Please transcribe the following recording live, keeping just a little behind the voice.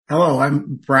Hello,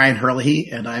 I'm Brian Hurley,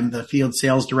 and I'm the field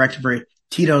sales director for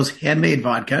Titos Handmade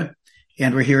Vodka.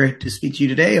 And we're here to speak to you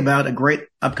today about a great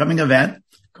upcoming event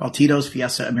called Titos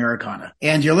Fiesta Americana.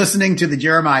 And you're listening to The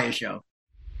Jeremiah Show.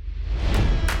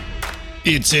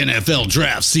 It's NFL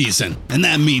draft season, and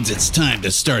that means it's time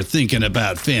to start thinking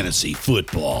about fantasy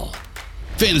football.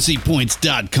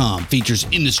 FantasyPoints.com features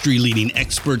industry-leading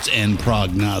experts and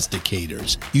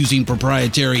prognosticators using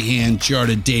proprietary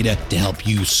hand-charted data to help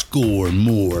you score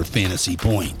more fantasy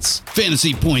points.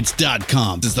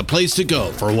 FantasyPoints.com is the place to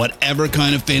go for whatever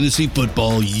kind of fantasy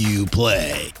football you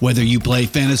play. Whether you play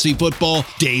fantasy football,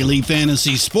 daily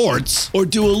fantasy sports, or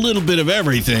do a little bit of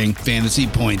everything, Fantasy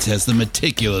Points has the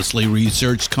meticulously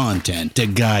researched content to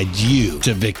guide you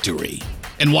to victory.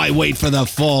 And why wait for the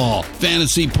fall?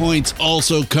 Fantasy Points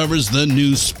also covers the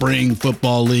new spring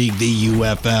football league, the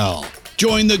UFL.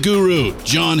 Join the guru,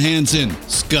 John Hansen,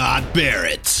 Scott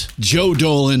Barrett, Joe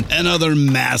Dolan, and other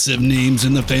massive names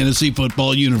in the fantasy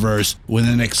football universe with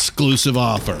an exclusive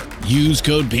offer. Use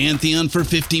code Pantheon for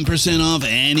 15% off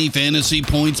any Fantasy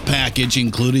Points package,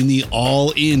 including the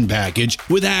all-in package,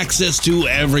 with access to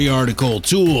every article,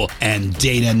 tool, and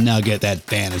data nugget that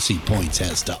Fantasy Points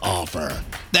has to offer.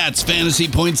 That's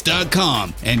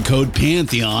FantasyPoints.com and code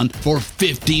Pantheon for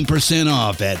 15%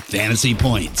 off at Fantasy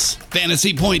Points.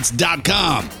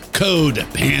 FantasyPoints.com, code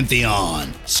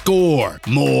Pantheon. Score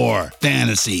more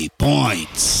fantasy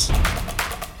points.